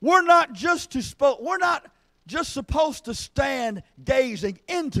 We're not just supposed to stand gazing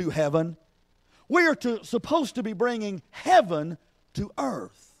into heaven. We are supposed to be bringing heaven to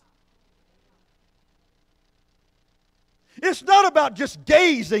earth. It's not about just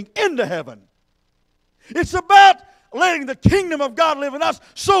gazing into heaven. It's about letting the kingdom of God live in us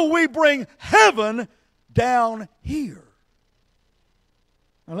so we bring heaven down here.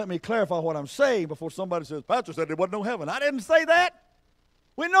 Now let me clarify what I'm saying before somebody says, Pastor said there wasn't no heaven. I didn't say that.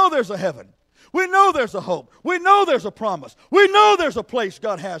 We know there's a heaven. We know there's a hope. We know there's a promise. We know there's a place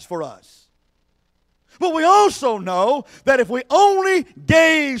God has for us. But we also know that if we only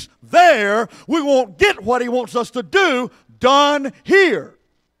gaze there, we won't get what He wants us to do done here.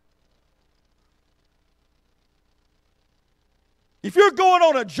 If you're going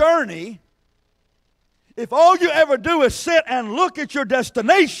on a journey, if all you ever do is sit and look at your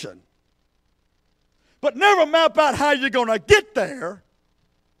destination, but never map out how you're going to get there,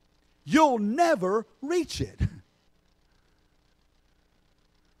 you'll never reach it.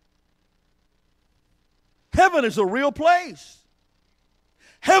 Heaven is a real place.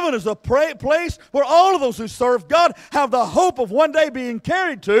 Heaven is a place where all of those who serve God have the hope of one day being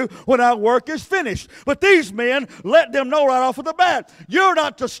carried to when our work is finished. But these men let them know right off of the bat, you're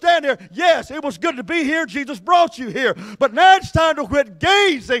not to stand here. Yes, it was good to be here. Jesus brought you here. But now it's time to quit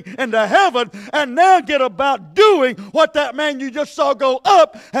gazing into heaven and now get about doing what that man you just saw go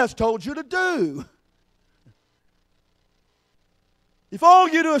up has told you to do. If all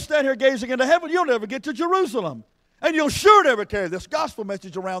you do is stand here gazing into heaven, you'll never get to Jerusalem. And you'll sure never carry this gospel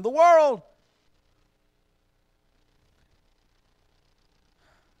message around the world.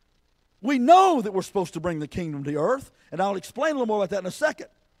 We know that we're supposed to bring the kingdom to earth, and I'll explain a little more about that in a second.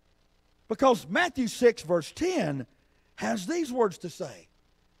 Because Matthew 6, verse 10 has these words to say.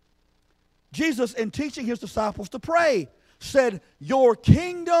 Jesus, in teaching his disciples to pray, said, your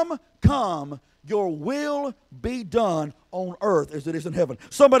kingdom come, your will be done on earth as it is in heaven.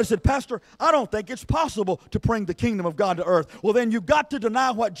 Somebody said, Pastor, I don't think it's possible to bring the kingdom of God to earth. Well, then you've got to deny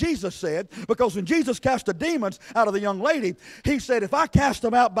what Jesus said, because when Jesus cast the demons out of the young lady, he said, if I cast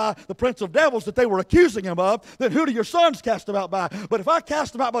them out by the prince of devils that they were accusing him of, then who do your sons cast them out by? But if I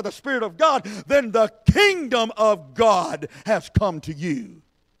cast them out by the Spirit of God, then the kingdom of God has come to you.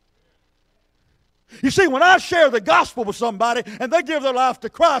 You see, when I share the gospel with somebody and they give their life to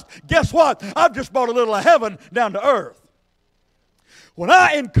Christ, guess what? I've just brought a little of heaven down to earth. When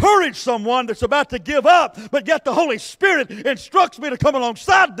I encourage someone that's about to give up, but yet the Holy Spirit instructs me to come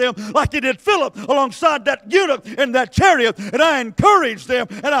alongside them like he did Philip alongside that eunuch in that chariot, and I encourage them,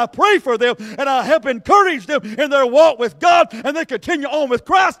 and I pray for them, and I help encourage them in their walk with God, and they continue on with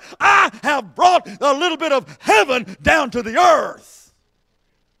Christ, I have brought a little bit of heaven down to the earth.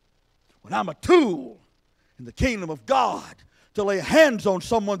 When I'm a tool in the kingdom of God to lay hands on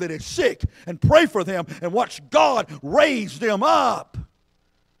someone that is sick and pray for them and watch God raise them up,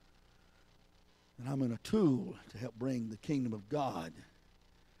 and I'm in a tool to help bring the kingdom of God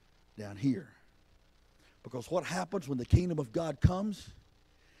down here. Because what happens when the kingdom of God comes?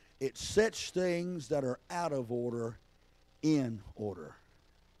 It sets things that are out of order in order.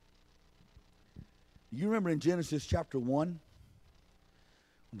 You remember in Genesis chapter 1?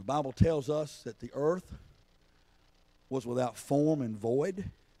 When the Bible tells us that the earth was without form and void,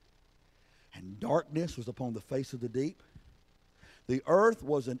 and darkness was upon the face of the deep. The earth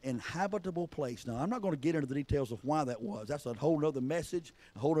was an inhabitable place. Now, I'm not going to get into the details of why that was. That's a whole other message,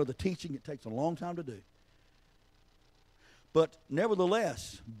 a whole other teaching. It takes a long time to do. But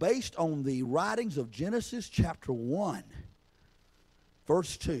nevertheless, based on the writings of Genesis chapter 1,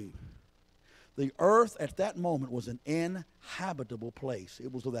 verse 2, the earth at that moment was an inhabitable place.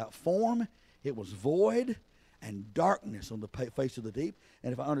 It was without form, it was void, and darkness on the face of the deep.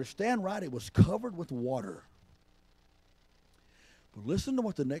 And if I understand right, it was covered with water. But listen to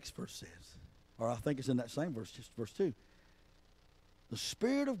what the next verse says. Or I think it's in that same verse, just verse 2. The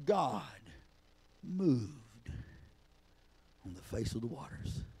Spirit of God moved on the face of the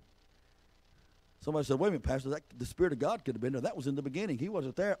waters. Somebody said, wait a minute, Pastor, the Spirit of God could have been there. That was in the beginning. He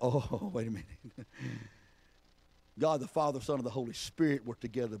wasn't there. Oh, wait a minute. God, the Father, Son, and the Holy Spirit were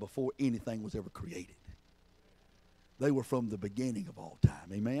together before anything was ever created. They were from the beginning of all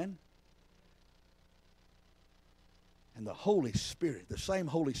time. Amen? And the Holy Spirit, the same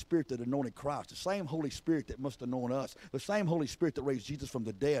Holy Spirit that anointed Christ, the same Holy Spirit that must anoint us, the same Holy Spirit that raised Jesus from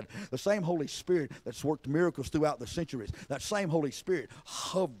the dead, the same Holy Spirit that's worked miracles throughout the centuries, that same Holy Spirit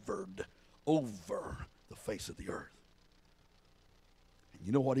hovered over the face of the earth. And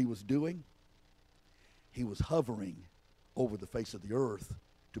you know what he was doing? He was hovering over the face of the earth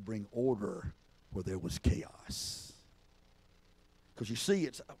to bring order where there was chaos. Because you see,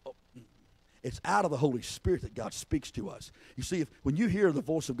 it's out of the Holy Spirit that God speaks to us. You see, when you hear the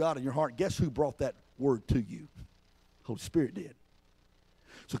voice of God in your heart, guess who brought that word to you? Holy Spirit did.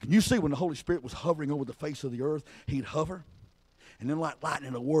 So can you see when the Holy Spirit was hovering over the face of the earth, he'd hover, and then like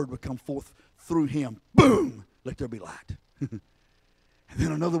lightning, a word would come forth through him. Boom! Let there be light. And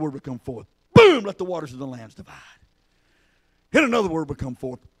then another word would come forth. Boom! Let the waters of the lands divide. And another word would come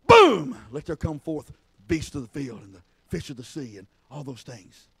forth. Boom! Let there come forth beasts of the field and the fish of the sea and all those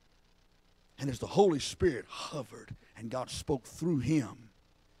things. And as the Holy Spirit hovered and God spoke through him,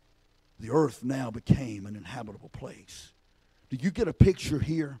 the earth now became an inhabitable place. Do you get a picture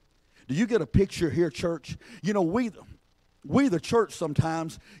here? Do you get a picture here, church? You know, we the church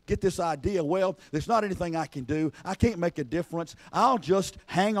sometimes get this idea, well, there's not anything I can do. I can't make a difference. I'll just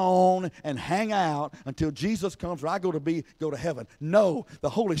hang on and hang out until Jesus comes or I go to heaven. No, the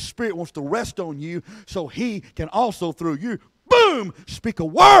Holy Spirit wants to rest on you so he can also through you, boom, speak a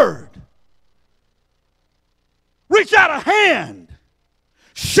word. Reach out a hand.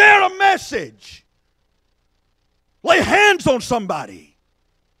 Share a message. Lay hands on somebody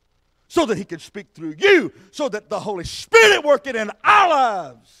so that he can speak through you, so that the Holy Spirit working in our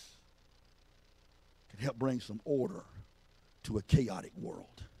lives can help bring some order to a chaotic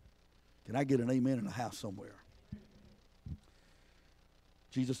world. Can I get an amen in the house somewhere?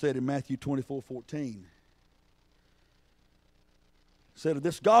 Jesus said in Matthew 24:14, said,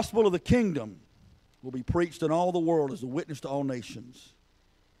 this gospel of the kingdom will be preached in all the world as a witness to all nations.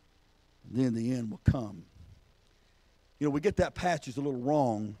 And then the end will come. You know, we get that passage a little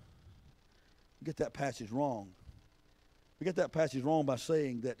wrong. We get that passage wrong. We get that passage wrong by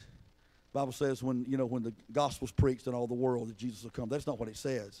saying that the Bible says when the gospel's preached in all the world that Jesus will come. That's not what it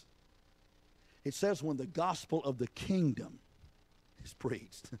says. It says when the gospel of the kingdom is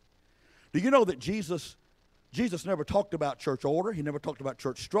preached. Do you know that Jesus never talked about church order? He never talked about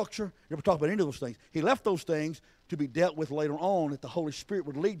church structure. He never talked about any of those things. He left those things to be dealt with later on, that the Holy Spirit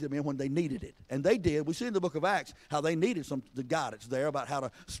would lead them in when they needed it. And they did. We see in the book of Acts how they needed the guidance there about how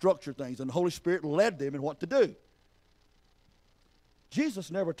to structure things. And the Holy Spirit led them in what to do.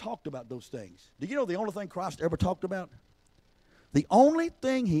 Jesus never talked about those things. Do you know the only thing Christ ever talked about? The only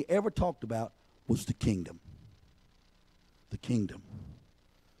thing he ever talked about was the kingdom. The kingdom.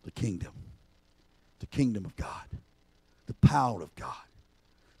 The kingdom. The kingdom of God. The power of God.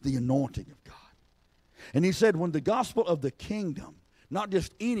 The anointing of God. And he said, when the gospel of the kingdom, not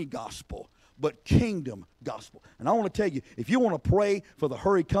just any gospel, but kingdom gospel. And I want to tell you, if you want to pray for the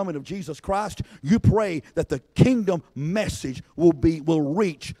hurry coming of Jesus Christ, you pray that the kingdom message will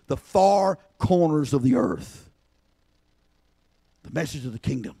reach the far corners of the earth. The message of the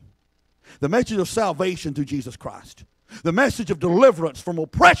kingdom. The message of salvation through Jesus Christ. The message of deliverance from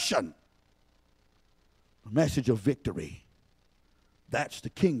oppression. The message of victory. That's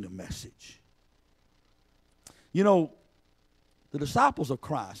the kingdom message. You know, the disciples of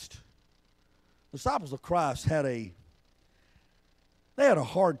Christ had a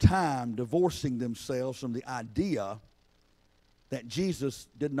hard time divorcing themselves from the idea that Jesus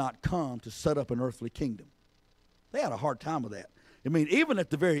did not come to set up an earthly kingdom. They had a hard time with that. I mean, even at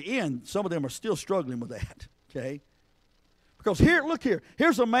the very end, some of them are still struggling with that, okay? Because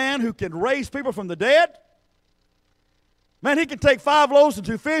here's a man who can raise people from the dead. Man, he can take 5 loaves and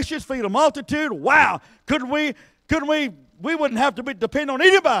 2 fishes, feed a multitude. Wow, we wouldn't have to depend on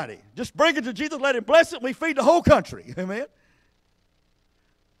anybody. Just bring it to Jesus, let him bless it, and we feed the whole country. Amen.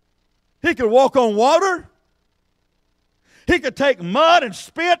 He could walk on water. He could take mud and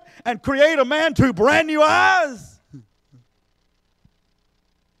spit and create a man 2 brand new eyes.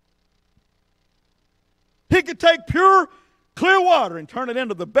 He could take pure, clear water and turn it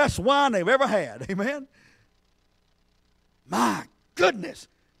into the best wine they've ever had. Amen. My goodness.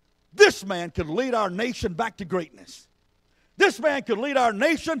 This man could lead our nation back to greatness. This man could lead our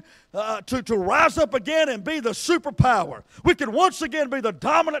nation to rise up again and be the superpower. We could once again be the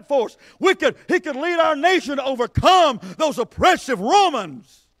dominant force. He could lead our nation to overcome those oppressive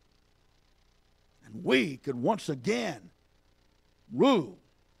Romans. And we could once again rule.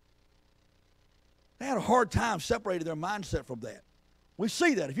 They had a hard time separating their mindset from that. We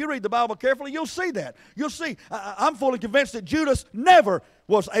see that. If you read the Bible carefully, you'll see that. You'll see. I'm fully convinced that Judas never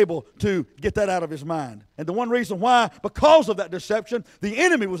was able to get that out of his mind. And the one reason why, because of that deception, the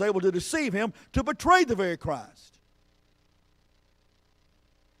enemy was able to deceive him to betray the very Christ.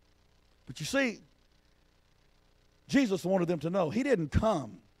 But you see, Jesus wanted them to know he didn't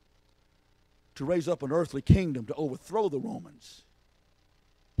come to raise up an earthly kingdom to overthrow the Romans.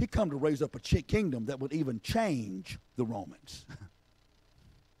 He come to raise up a kingdom that would even change the Romans.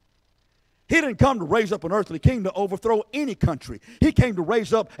 He didn't come to raise up an earthly kingdom to overthrow any country. He came to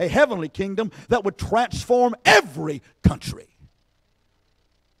raise up a heavenly kingdom that would transform every country.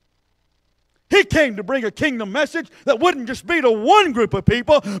 He came to bring a kingdom message that wouldn't just be to one group of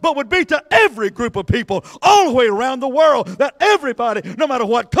people, but would be to every group of people all the way around the world. That everybody, no matter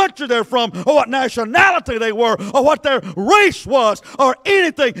what country they're from, or what nationality they were, or what their race was, or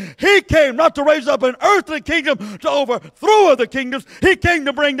anything, he came not to raise up an earthly kingdom to overthrow other kingdoms. He came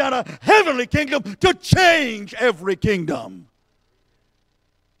to bring down a heavenly kingdom to change every kingdom.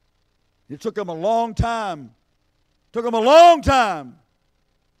 It took him a long time.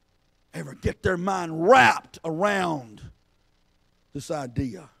 Ever get their mind wrapped around this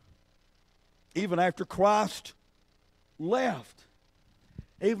idea. Even after Christ left,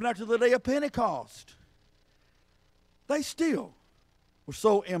 even after the day of Pentecost, they still were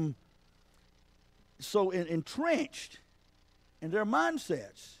so entrenched in their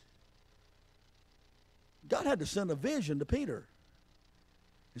mindsets. God had to send a vision to Peter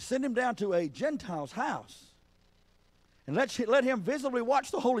and send him down to a Gentile's house. And let him visibly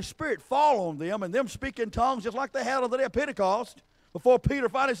watch the Holy Spirit fall on them and them speak in tongues just like they had on the day of Pentecost before Peter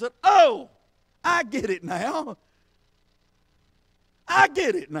finally said, "Oh, I get it now. I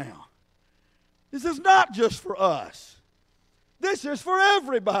get it now. This is not just for us. This is for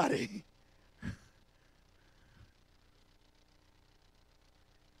everybody."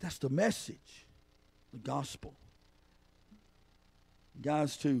 That's the message, the gospel.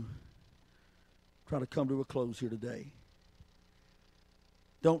 Guys, to try to come to a close here today.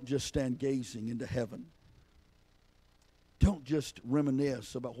 Don't just stand gazing into heaven. Don't just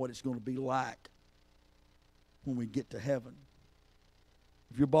reminisce about what it's going to be like when we get to heaven.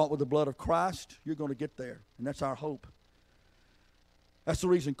 If you're bought with the blood of Christ, you're going to get there, and that's our hope. That's the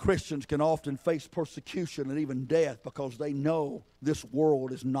reason Christians can often face persecution and even death, because they know this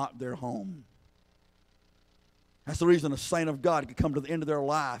world is not their home. That's the reason a saint of God can come to the end of their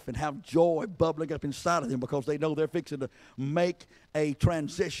life and have joy bubbling up inside of them, because they know they're fixing to make a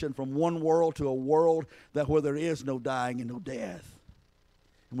transition from one world to a world where there is no dying and no death.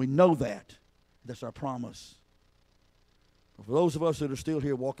 And we know that. That's our promise. But for those of us that are still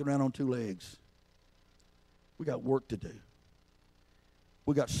here walking around on two legs, we got work to do.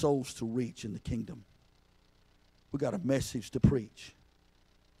 We got souls to reach in the kingdom. We got a message to preach.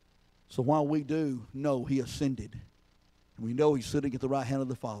 So while we do know He ascended, and we know He's sitting at the right hand of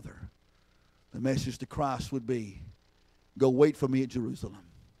the Father, the message to Christ would be, go wait for me at Jerusalem.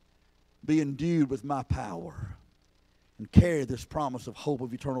 Be endued with my power, and carry this promise of hope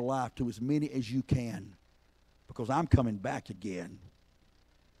of eternal life to as many as you can, because I'm coming back again.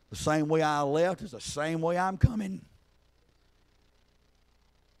 The same way I left is the same way I'm coming.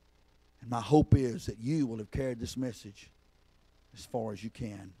 And my hope is that you will have carried this message as far as you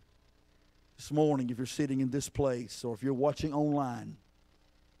can. This morning, if you're sitting in this place, or if you're watching online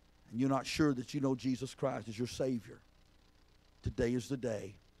and you're not sure that you know Jesus Christ as your Savior, today is the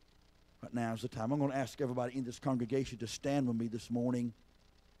day. Right now is the time. I'm going to ask everybody in this congregation to stand with me this morning.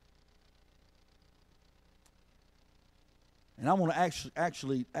 And I want to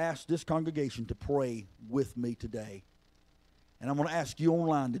actually ask this congregation to pray with me today. And I'm going to ask you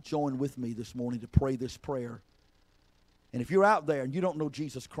online to join with me this morning to pray this prayer. And if you're out there and you don't know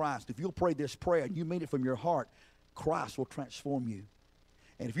Jesus Christ, if you'll pray this prayer and you mean it from your heart, Christ will transform you.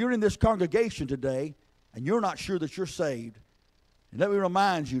 And if you're in this congregation today and you're not sure that you're saved, and let me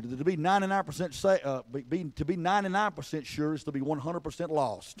remind you that to be 99% sure is to be 100%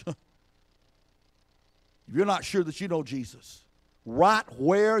 lost. If you're not sure that you know Jesus, right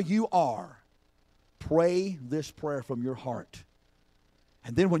where you are, pray this prayer from your heart.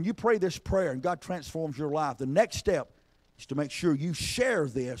 And then when you pray this prayer and God transforms your life, the next step is to make sure you share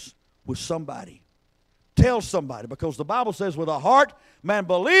this with somebody. Tell somebody, because the Bible says with a heart man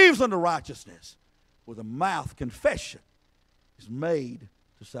believes unto righteousness, with a mouth confession is made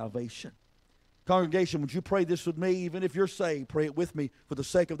to salvation. Congregation, would you pray this with me? Even if you're saved, pray it with me for the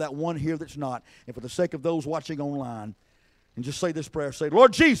sake of that one here that's not, and for the sake of those watching online. And just say this prayer. Say,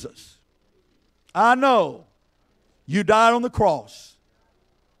 Lord Jesus, I know you died on the cross,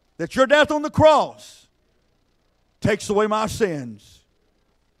 that your death on the cross takes away my sins.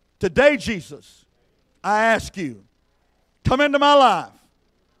 Today, Jesus, I ask you, come into my life,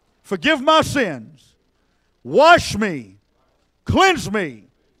 forgive my sins, wash me, cleanse me.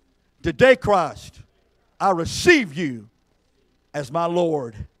 Today, Christ, I receive you as my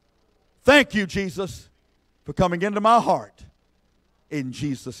Lord. Thank you, Jesus, for coming into my heart. In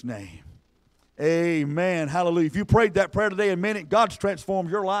Jesus' name. Amen. Hallelujah. If you prayed that prayer today and meant it, God's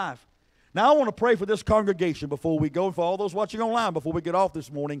transformed your life. Now, I want to pray for this congregation before we go, and for all those watching online before we get off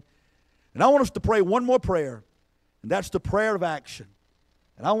this morning. And I want us to pray one more prayer, and that's the prayer of action.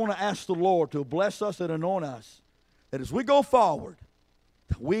 And I want to ask the Lord to bless us and anoint us, that as we go forward,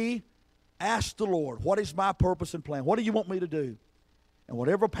 we ask the Lord, what is my purpose and plan? What do you want me to do? And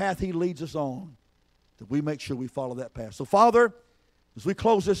whatever path He leads us on, that we make sure we follow that path. So, Father, as we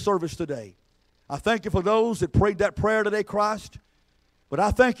close this service today, I thank you for those that prayed that prayer today, Christ. But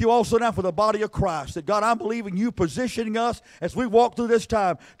I thank you also now for the body of Christ, that God, I'm believing you positioning us as we walk through this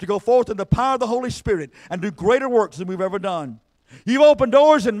time to go forth in the power of the Holy Spirit and do greater works than we've ever done. You've opened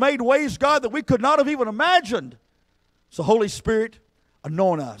doors and made ways, God, that we could not have even imagined. So, Holy Spirit,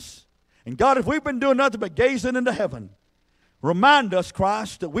 anoint us. And God, if we've been doing nothing but gazing into heaven, remind us,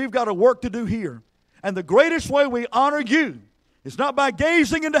 Christ, that we've got a work to do here. And the greatest way we honor you is not by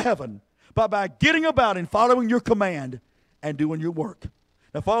gazing into heaven, but by getting about and following your command and doing your work.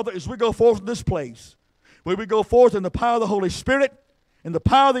 Now, Father, as we go forth in this place, may we go forth in the power of the Holy Spirit, in the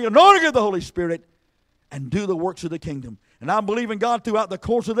power of the anointing of the Holy Spirit, and do the works of the kingdom. And I'm believing, God, throughout the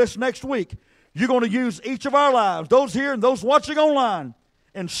course of this next week, you're going to use each of our lives, those here and those watching online,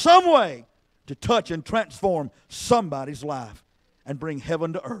 in some way to touch and transform somebody's life and bring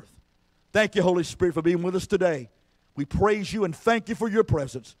heaven to earth. Thank you, Holy Spirit, for being with us today. We praise you and thank you for your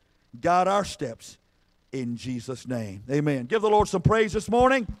presence. Guide our steps in Jesus' name. Amen. Give the Lord some praise this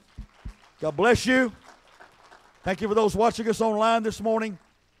morning. God bless you. Thank you for those watching us online this morning.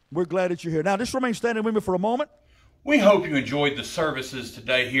 We're glad that you're here. Now, just remain standing with me for a moment. We hope you enjoyed the services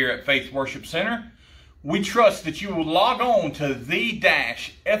today here at Faith Worship Center. We trust that you will log on to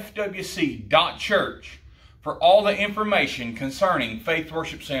the-fwc.church for all the information concerning Faith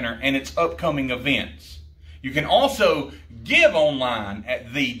Worship Center and its upcoming events. You can also give online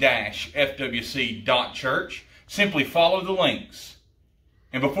at the-fwc.church. Simply follow the links.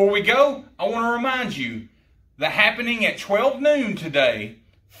 And before we go, I want to remind you that happening at 12 noon today,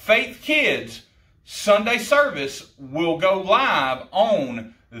 Faith Kids Sunday service will go live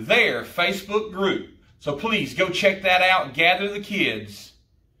on their Facebook group. So please go check that out, gather the kids,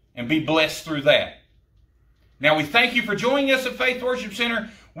 and be blessed through that. Now we thank you for joining us at Faith Worship Center.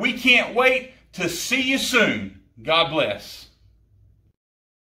 We can't wait to see you soon. God bless.